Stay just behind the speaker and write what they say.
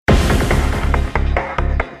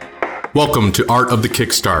Welcome to Art of the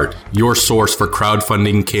Kickstart, your source for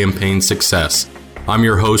crowdfunding campaign success. I'm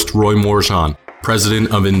your host, Roy Morjan,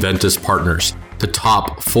 president of Inventus Partners, the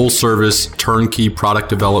top full-service turnkey product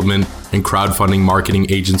development and crowdfunding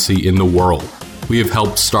marketing agency in the world. We have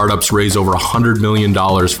helped startups raise over $100 million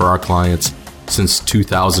for our clients since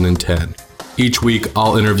 2010. Each week,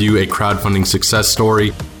 I'll interview a crowdfunding success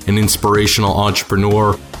story, an inspirational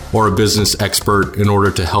entrepreneur, or a business expert in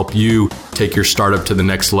order to help you take your startup to the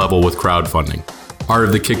next level with crowdfunding. Art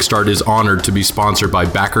of the Kickstart is honored to be sponsored by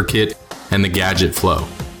BackerKit and the Gadget Flow.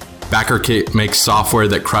 BackerKit makes software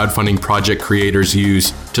that crowdfunding project creators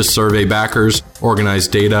use to survey backers, organize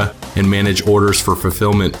data, and manage orders for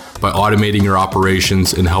fulfillment by automating your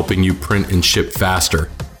operations and helping you print and ship faster.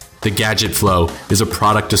 The Gadget Flow is a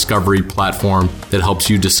product discovery platform that helps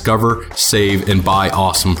you discover, save, and buy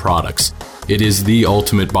awesome products. It is the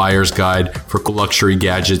ultimate buyer's guide for luxury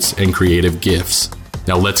gadgets and creative gifts.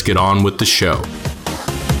 Now let's get on with the show.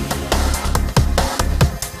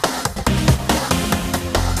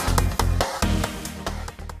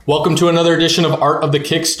 Welcome to another edition of Art of the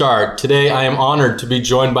Kickstart. Today I am honored to be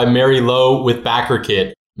joined by Mary Lowe with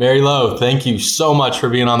BackerKit. Mary Lowe, thank you so much for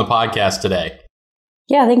being on the podcast today.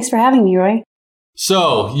 Yeah, thanks for having me, Roy.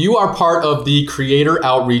 So you are part of the creator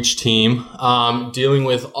outreach team, dealing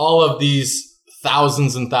with all of these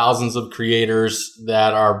thousands and thousands of creators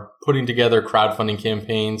that are putting together crowdfunding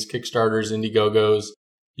campaigns, Kickstarters, Indiegogos.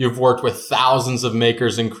 You've worked with thousands of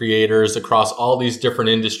makers and creators across all these different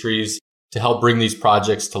industries to help bring these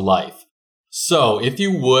projects to life. So if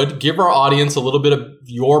you would, give our audience a little bit of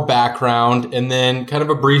your background and then kind of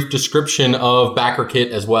a brief description of BackerKit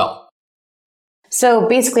as well. So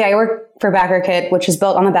basically, I work for BackerKit, which is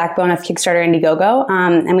built on the backbone of Kickstarter Indiegogo,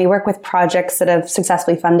 and we work with projects that have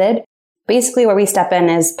successfully funded. Basically, where we step in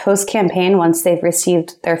is post-campaign, once they've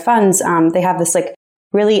received their funds, they have this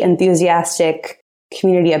really enthusiastic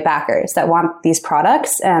community of backers that want these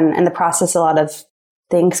products. And in the process, a lot of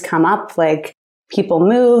things come up, like people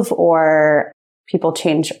move or people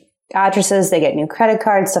change addresses, they get new credit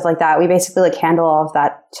cards, stuff like that. We basically handle all of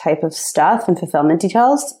that type of stuff and fulfillment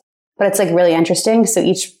details. But it's really interesting. So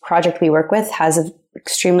each project we work with has an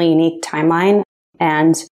extremely unique timeline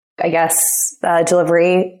and I guess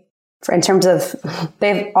delivery in terms of they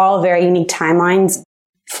have all very unique timelines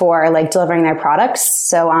for delivering their products.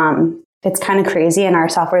 So it's kind of crazy and our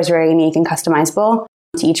software is very unique and customizable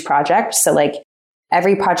to each project. So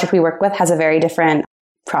every project we work with has a very different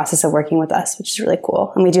process of working with us, which is really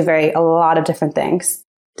cool. And we do a lot of different things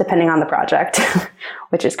depending on the project,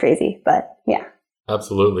 which is crazy, but yeah.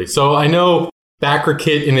 Absolutely. So I know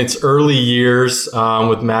BackerKit in its early years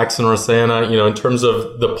with Max and Rosanna, in terms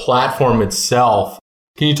of the platform itself,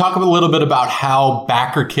 can you talk a little bit about how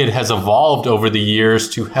BackerKit has evolved over the years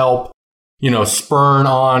to help, spurn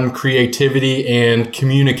on creativity and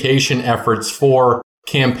communication efforts for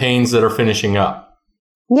campaigns that are finishing up?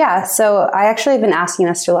 Yeah. So I actually have been asking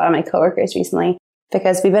this to a lot of my coworkers recently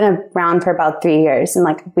because we've been around for about 3 years and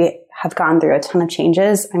we have gone through a ton of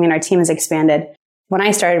changes. I mean, our team has expanded. When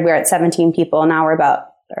I started, we were at 17 people. Now we're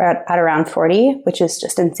at around 40, which is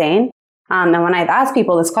just insane. And when I've asked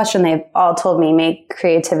people this question, they've all told me make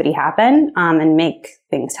creativity happen and make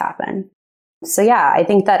things happen. So yeah, I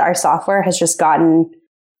think that our software has just gotten,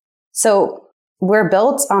 so we're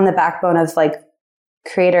built on the backbone of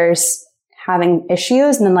creators having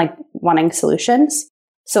issues and then wanting solutions.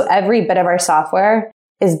 So every bit of our software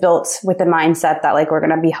is built with the mindset that we're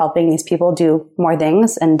going to be helping these people do more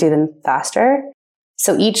things and do them faster.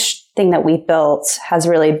 So each thing that we built has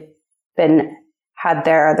really had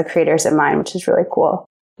the creators in mind, which is really cool.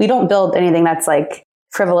 We don't build anything that's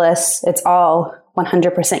frivolous. It's all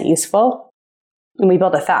 100% useful. And we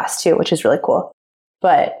build it fast too, which is really cool.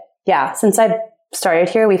 But yeah, since I've started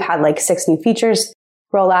here, we've had 6 new features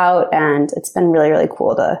roll out and it's been really, really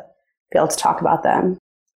cool to be able to talk about them.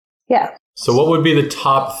 Yeah. So what would be the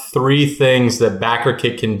top 3 things that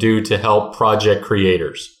BackerKit can do to help project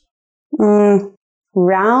creators?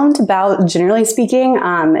 Roundabout, generally speaking,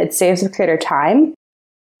 it saves the creator time.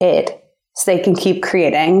 So they can keep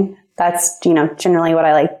creating. That's, generally what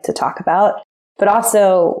I like to talk about. But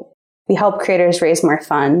also, we help creators raise more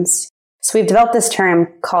funds. So we've developed this term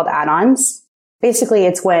called add-ons. Basically,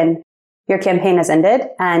 it's when your campaign has ended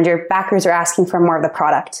and your backers are asking for more of the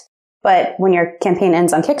product. But when your campaign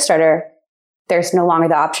ends on Kickstarter, there's no longer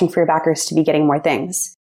the option for your backers to be getting more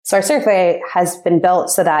things. So our survey has been built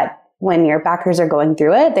so that when your backers are going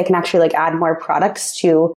through it, they can actually add more products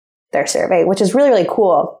to their survey, which is really, really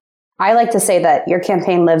cool. I like to say that your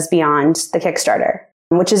campaign lives beyond the Kickstarter,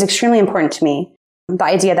 which is extremely important to me. The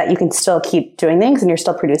idea that you can still keep doing things and you're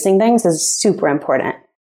still producing things is super important.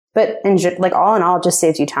 But like all in all, it just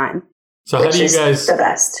saves you time. So how do you guys... the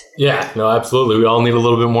best. Yeah, no, absolutely. We all need a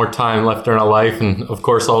little bit more time left in our life. And of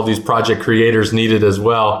course, all of these project creators need it as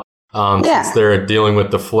well, since they're dealing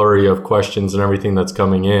with the flurry of questions and everything that's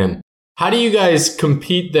coming in. How do you guys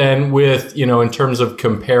compete then with, in terms of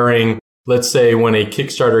comparing, let's say when a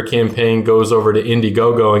Kickstarter campaign goes over to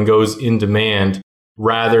Indiegogo and goes in demand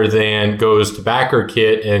rather than goes to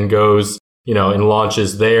BackerKit and goes, and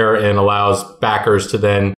launches there and allows backers to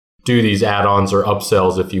then do these add-ons or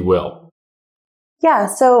upsells, if you will? Yeah,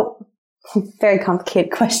 so very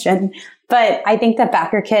complicated question. But I think that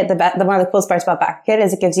BackerKit, the one of the coolest parts about BackerKit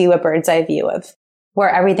is it gives you a bird's eye view of where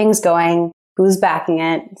everything's going, who's backing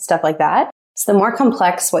it, stuff like that. So the more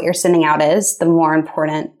complex what you're sending out is, the more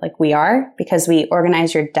important we are, because we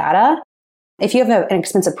organize your data. If you have an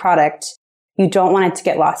expensive product, you don't want it to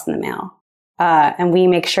get lost in the mail. And we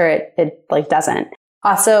make sure it doesn't.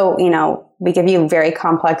 Also, we give you very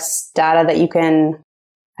complex data that you can,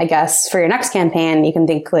 I guess, for your next campaign, you can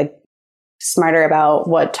think smarter about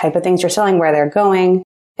what type of things you're selling, where they're going.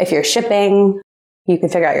 If you're shipping, you can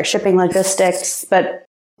figure out your shipping logistics. But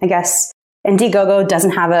I guess Indiegogo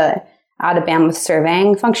doesn't have a out of bandwidth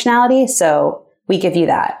surveying functionality, so we give you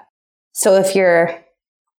that. So if you're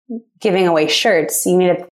giving away shirts, you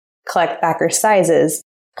need to collect backer sizes,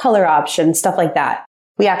 color options, stuff like that.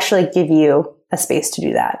 We actually give you a space to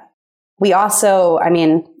do that. We also,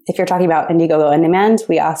 if you're talking about Indiegogo on demand,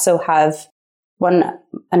 we also have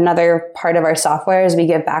another part of our software is we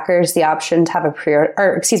give backers the option to have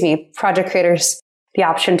project creators the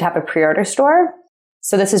option to have a pre-order store.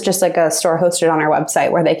 So this is just like a store hosted on our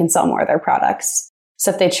website where they can sell more of their products. So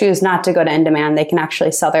if they choose not to go to in-demand, they can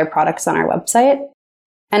actually sell their products on our website.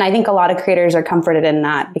 And I think a lot of creators are comforted in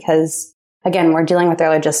that because, again, we're dealing with their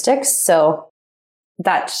logistics. So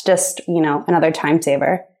that's just, another time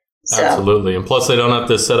saver. So. Absolutely. And plus, they don't have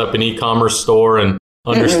to set up an e-commerce store and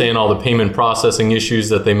understand all the payment processing issues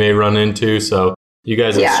that they may run into. So you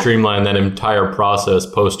guys have streamlined that entire process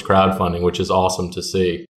post-crowdfunding, which is awesome to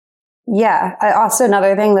see. Yeah. Also,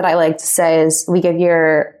 another thing that I like to say is we give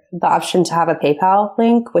the option to have a PayPal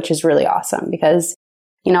link, which is really awesome because,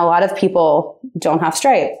 a lot of people don't have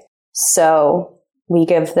Stripe. So we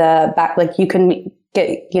give you can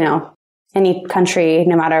get, any country,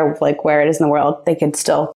 no matter where it is in the world, they could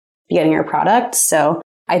still be getting your product. So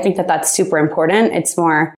I think that that's super important. It's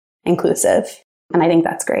more inclusive. And I think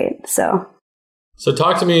that's great. So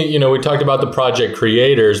talk to me, we talked about the project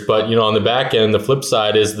creators, but, on the back end, the flip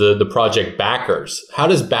side is the project backers. How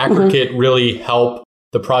does BackerKit really help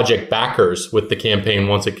the project backers with the campaign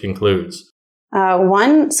once it concludes?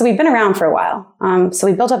 So we've been around for a while. So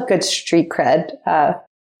we built up good street cred.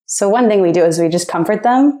 So one thing we do is we just comfort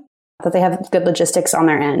them that they have good logistics on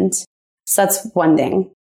their end. So that's one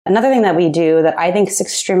thing. Another thing that we do that I think is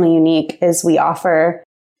extremely unique is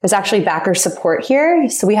there's actually backer support here.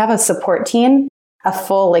 So we have a support team, a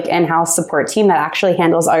full in-house support team that actually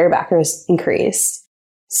handles all your backers' inquiries.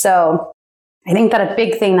 So I think that a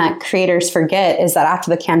big thing that creators forget is that after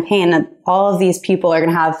the campaign, all of these people are going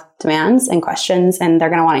to have demands and questions, and they're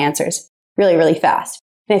going to want answers really, really fast.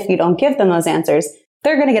 And if you don't give them those answers,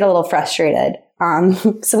 they're going to get a little frustrated.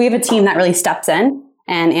 So we have a team that really steps in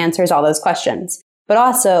and answers all those questions. But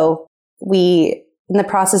also, in the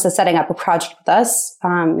process of setting up a project with us,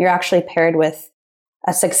 you're actually paired with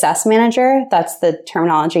a success manager. That's the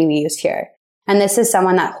terminology we use here. And this is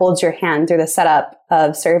someone that holds your hand through the setup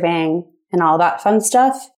of surveying and all that fun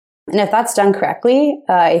stuff. And if that's done correctly,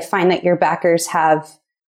 I find that your backers have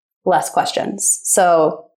less questions.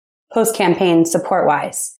 So post-campaign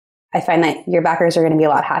support-wise, I find that your backers are going to be a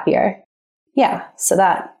lot happier. Yeah, so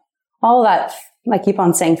all that, I keep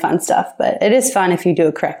on saying fun stuff, but it is fun if you do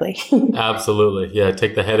it correctly. Absolutely. Yeah,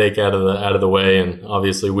 take the headache out of the way. And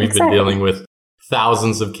obviously, we've been dealing with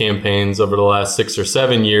thousands of campaigns over the last 6 or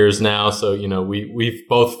 7 years now. So, we've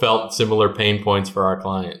both felt similar pain points for our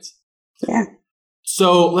clients. Yeah.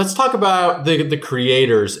 So let's talk about the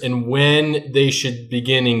creators and when they should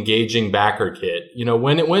begin engaging BackerKit.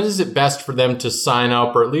 When is it best for them to sign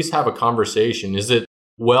up or at least have a conversation? Is it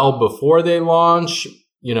well before they launch,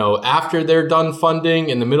 after they're done funding,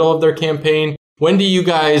 in the middle of their campaign? When do you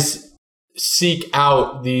guys seek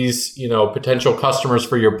out these, potential customers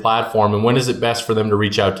for your platform, and when is it best for them to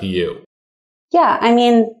reach out to you? Yeah,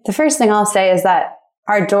 the first thing I'll say is that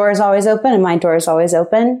our door is always open and my door is always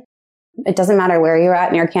open. It doesn't matter where you're at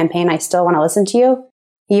in your campaign. I still want to listen to you.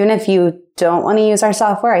 Even if you don't want to use our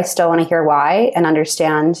software, I still want to hear why and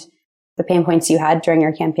understand the pain points you had during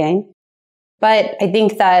your campaign. But I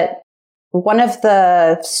think that one of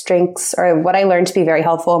the strengths, or what I learned to be very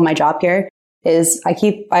helpful in my job here, is I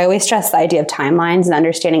always stress the idea of timelines and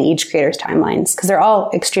understanding each creator's timelines because they're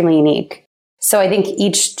all extremely unique. So I think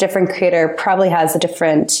each different creator probably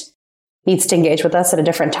needs to engage with us at a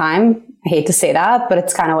different time. I hate to say that, but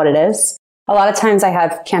it's kind of what it is. A lot of times I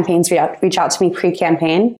have campaigns reach out to me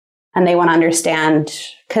pre-campaign and they want to understand,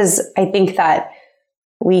 because I think that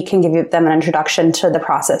we can give them an introduction to the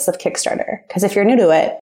process of Kickstarter. Because if you're new to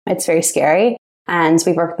it, it's very scary. And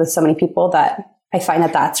we've worked with so many people that I find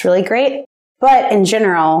that that's really great. But in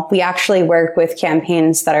general, we actually work with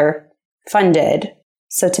campaigns that are funded.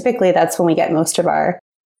 So typically that's when we get most of our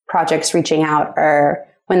projects reaching out, or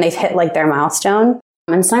when they've hit like their milestone.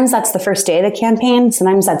 And sometimes that's the first day of the campaign.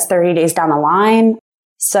 Sometimes that's 30 days down the line.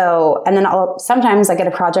 So, and then sometimes I get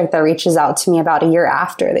a project that reaches out to me about a year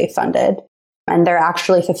after they funded and they're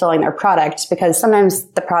actually fulfilling their product, because sometimes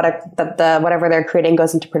the product, the whatever they're creating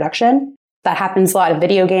goes into production. That happens a lot of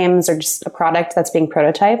video games or just a product that's being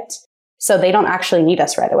prototyped. So they don't actually need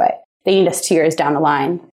us right away. They need us 2 years down the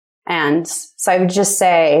line. And so I would just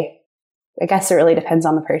say, I guess it really depends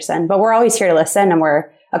on the person, but we're always here to listen and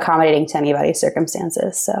we're accommodating to anybody's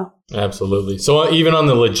circumstances. So absolutely. So even on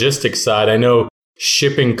the logistics side, I know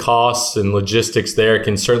shipping costs and logistics there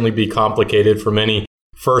can certainly be complicated for many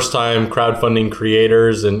first-time crowdfunding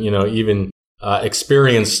creators and, even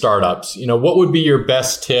experienced startups. What would be your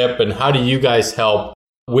best tip and how do you guys help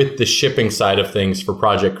with the shipping side of things for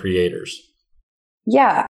project creators?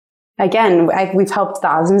 Yeah. Again, we've helped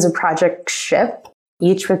thousands of projects ship,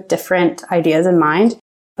 each with different ideas in mind.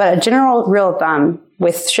 But a general rule of thumb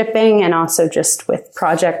with shipping and also just with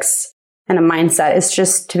projects and a mindset is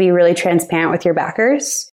just to be really transparent with your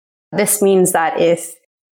backers. This means that if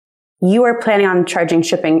you are planning on charging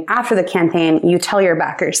shipping after the campaign, you tell your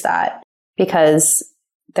backers that, because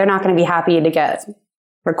they're not going to be happy to get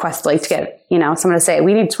someone to say,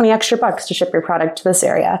 we need 20 extra bucks to ship your product to this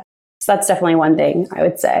area. So that's definitely one thing I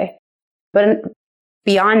would say. But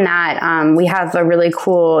beyond that, we have a really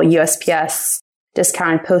cool USPS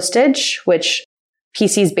discounted postage, which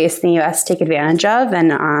PCs based in the US take advantage of.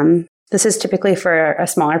 And this is typically for a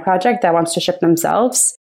smaller project that wants to ship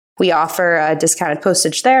themselves. We offer a discounted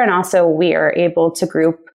postage there. And also we are able to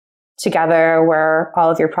group together where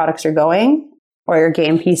all of your products are going or your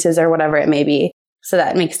game pieces or whatever it may be. So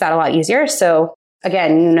that makes that a lot easier. So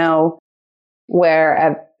again,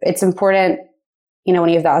 where it's important,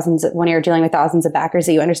 when you're dealing with thousands of backers,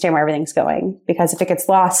 that you understand where everything's going. Because if it gets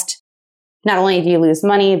lost, not only do you lose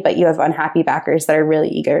money, but you have unhappy backers that are really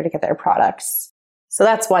eager to get their products. So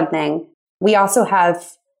that's one thing. We also have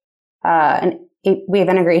we have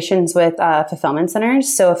integrations with fulfillment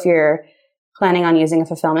centers. So if you're planning on using a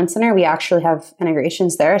fulfillment center, we actually have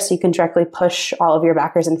integrations there. So you can directly push all of your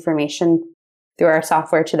backers' information through our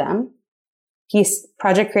software to them.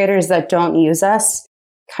 Project creators that don't use us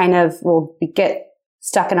kind of will get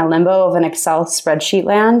stuck in a limbo of an Excel spreadsheet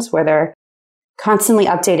land where they're constantly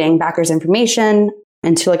updating backers' information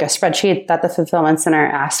into like a spreadsheet that the fulfillment center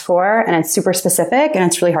asks for. And it's super specific and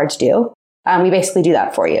it's really hard to do. We basically do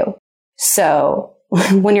that for you. So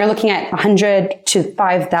when you're looking at 100 to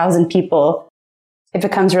 5,000 people, it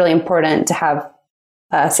becomes really important to have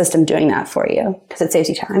a system doing that for you because it saves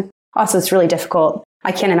you time. Also, it's really difficult.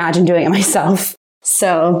 I can't imagine doing it myself.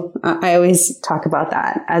 So I always talk about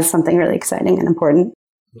that as something really exciting and important.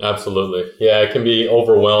 Absolutely. Yeah, it can be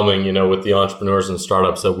overwhelming, with the entrepreneurs and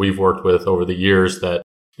startups that we've worked with over the years that,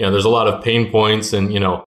 there's a lot of pain points and,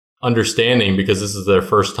 understanding because this is their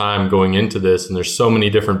first time going into this. And there's so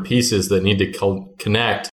many different pieces that need to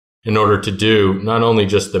connect in order to do not only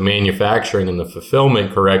just the manufacturing and the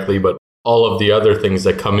fulfillment correctly, but all of the other things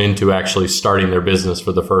that come into actually starting their business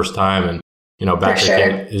for the first time. And, backer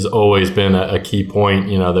kit has always been a key point,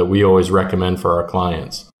 that we always recommend for our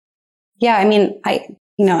clients. Yeah. I mean,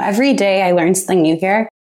 every day I learn something new here,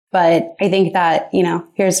 but I think that,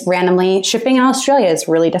 here's randomly shipping in Australia is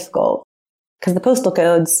really difficult because the postal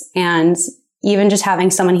codes, and even just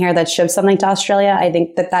having someone here that ships something to Australia, I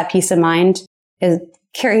think that peace of mind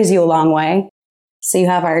carries you a long way. So you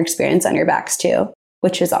have our experience on your backs too,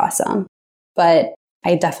 which is awesome. But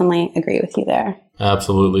I definitely agree with you there.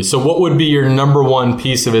 Absolutely. So what would be your number one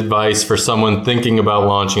piece of advice for someone thinking about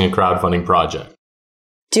launching a crowdfunding project?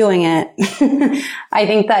 Doing it. I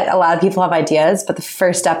think that a lot of people have ideas, but the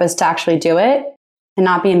first step is to actually do it and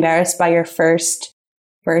not be embarrassed by your first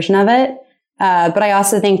version of it. But I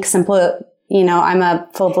also think I'm a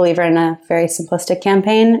full believer in a very simplistic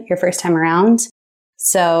campaign your first time around.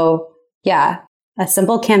 So yeah, a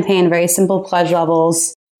simple campaign, very simple pledge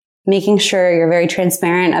levels, making sure you're very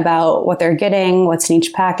transparent about what they're getting, what's in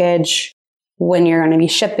each package, when you're going to be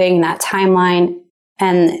shipping, that timeline.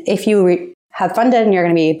 And if you have funded and you're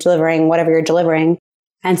going to be delivering whatever you're delivering,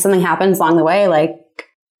 and something happens along the way, like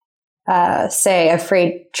say a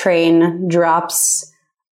freight train drops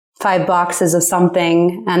 5 boxes of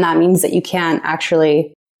something, and that means that you can't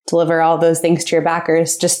actually deliver all those things to your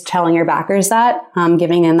backers, just telling your backers that,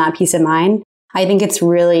 giving them that peace of mind. I think it's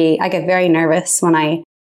really, I get very nervous when I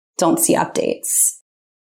don't see updates.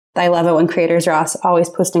 I love it when creators are always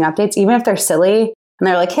posting updates, even if they're silly, and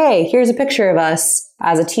they're like, hey, here's a picture of us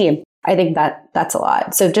as a team. I think that's a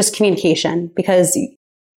lot. So just communication, because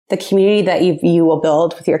the community that you will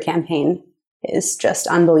build with your campaign is just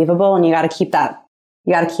unbelievable, and you got to keep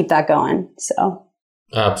that going. So.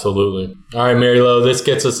 Absolutely. All right, Mary Lo, this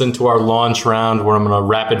gets us into our launch round where I'm going to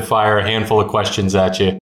rapid fire a handful of questions at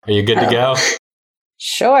you. Are you good to go?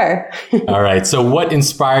 Sure. All right. So what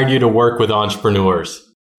inspired you to work with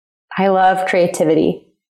entrepreneurs? I love creativity.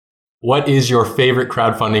 What is your favorite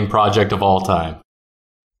crowdfunding project of all time?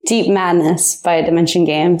 Deep Madness by Dimension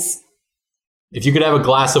Games. If you could have a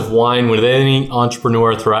glass of wine with any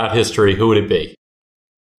entrepreneur throughout history, who would it be?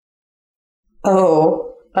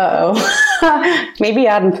 Maybe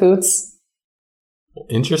Adam Poots.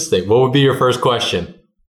 Interesting. What would be your first question?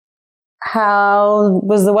 How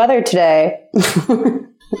was the weather today?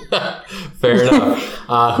 Fair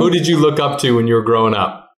enough. Who did you look up to when you were growing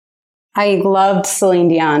up? I loved Celine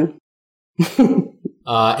Dion.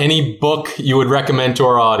 Any book you would recommend to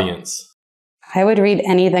our audience? I would read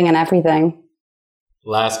anything and everything.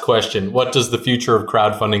 Last question. What does the future of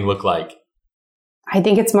crowdfunding look like? I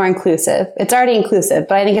think it's more inclusive. It's already inclusive,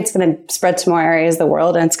 but I think it's going to spread to more areas of the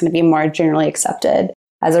world, and it's going to be more generally accepted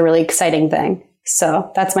as a really exciting thing. So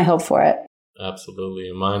that's my hope for it. Absolutely.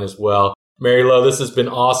 And mine as well. Mary Lo, this has been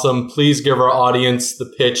awesome. Please give our audience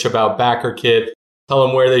the pitch about BackerKit. Tell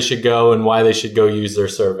them where they should go and why they should go use their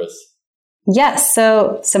service. Yes.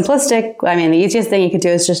 So simplistic. I mean, the easiest thing you could do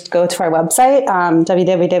is just go to our website,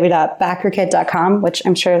 www.backerkit.com, which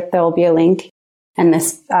I'm sure there will be a link in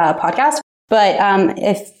this podcast. But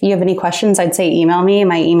if you have any questions, I'd say email me.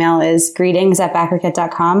 My email is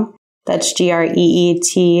greetings@backerkit.com. That's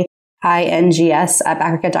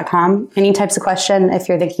greetings@backerkit.com. Any types of question, if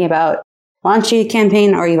you're thinking about launching a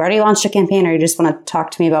campaign, or you've already launched a campaign, or you just want to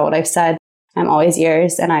talk to me about what I've said, I'm always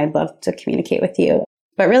yours, and I'd love to communicate with you.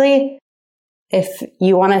 But really, if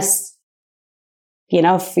you want to,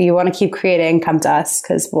 if you want to keep creating, come to us,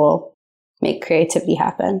 because we'll make creativity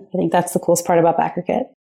happen. I think that's the coolest part about BackerKit.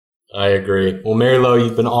 I agree. Well, Mary Lo,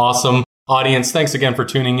 you've been awesome. Audience, thanks again for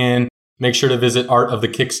tuning in. Make sure to visit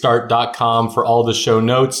artofthekickstart.com for all the show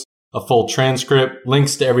notes, a full transcript,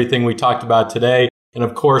 links to everything we talked about today. And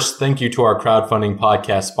of course, thank you to our crowdfunding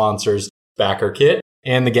podcast sponsors, BackerKit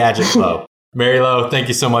and the Gadget Flow. Mary Lo, thank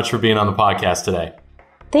you so much for being on the podcast today.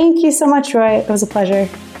 Thank you so much, Roy. It was a pleasure.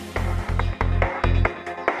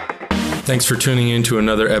 Thanks for tuning in to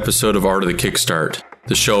another episode of Art of the Kickstart,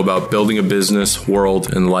 the show about building a business,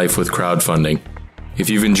 world, and life with crowdfunding. If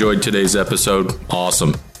you've enjoyed today's episode,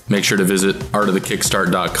 awesome. Make sure to visit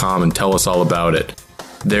artofthekickstart.com and tell us all about it.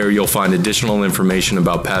 There you'll find additional information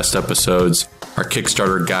about past episodes, our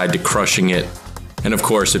Kickstarter guide to crushing it, and of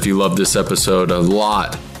course, if you love this episode a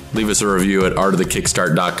lot, leave us a review at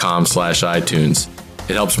artofthekickstart.com/iTunes.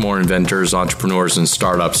 It helps more inventors, entrepreneurs, and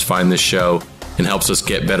startups find this show and helps us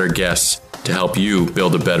get better guests to help you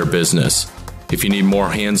build a better business. If you need more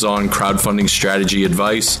hands-on crowdfunding strategy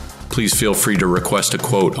advice, please feel free to request a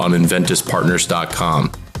quote on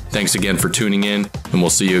inventuspartners.com. Thanks again for tuning in, and we'll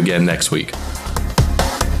see you again next week.